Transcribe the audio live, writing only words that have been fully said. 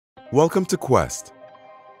Welcome to Quest.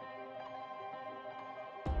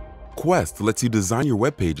 Quest lets you design your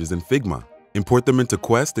web pages in Figma, import them into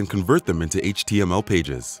Quest and convert them into HTML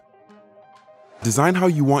pages. Design how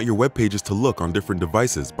you want your web pages to look on different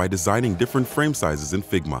devices by designing different frame sizes in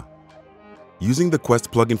Figma. Using the Quest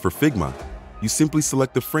plugin for Figma, you simply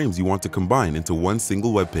select the frames you want to combine into one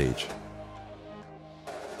single web page.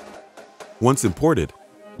 Once imported,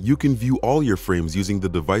 you can view all your frames using the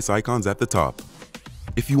device icons at the top.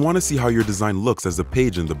 If you want to see how your design looks as a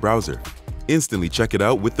page in the browser, instantly check it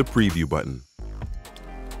out with the preview button.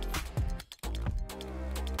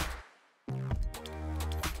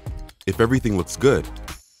 If everything looks good,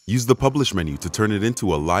 use the Publish menu to turn it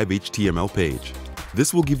into a live HTML page.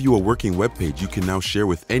 This will give you a working web page you can now share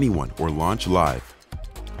with anyone or launch live.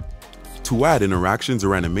 To add interactions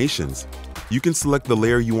or animations, you can select the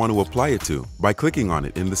layer you want to apply it to by clicking on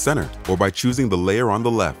it in the center or by choosing the layer on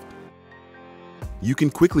the left. You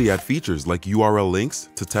can quickly add features like URL links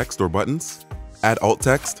to text or buttons, add alt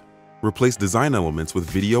text, replace design elements with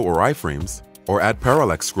video or iframes, or add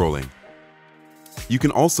parallax scrolling. You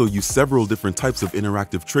can also use several different types of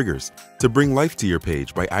interactive triggers to bring life to your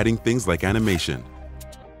page by adding things like animation.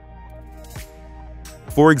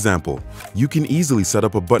 For example, you can easily set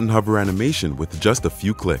up a button hover animation with just a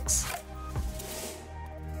few clicks.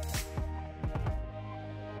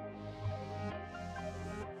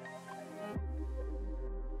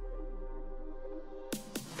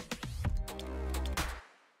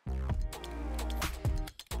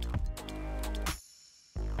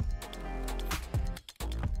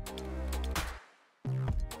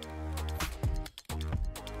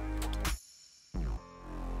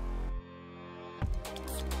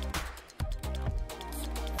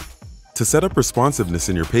 To set up responsiveness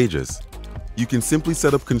in your pages, you can simply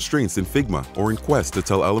set up constraints in Figma or in Quest to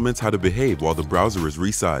tell elements how to behave while the browser is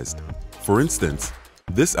resized. For instance,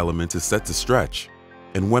 this element is set to stretch,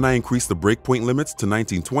 and when I increase the breakpoint limits to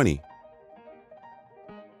 1920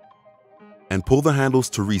 and pull the handles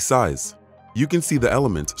to resize, you can see the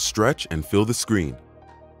element stretch and fill the screen.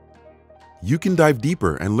 You can dive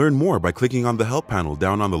deeper and learn more by clicking on the Help panel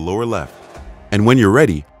down on the lower left. And when you're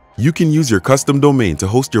ready, you can use your custom domain to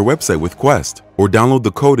host your website with Quest, or download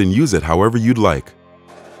the code and use it however you'd like.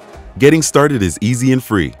 Getting started is easy and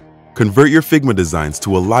free. Convert your Figma designs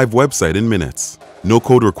to a live website in minutes. No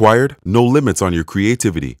code required, no limits on your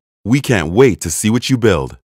creativity. We can't wait to see what you build.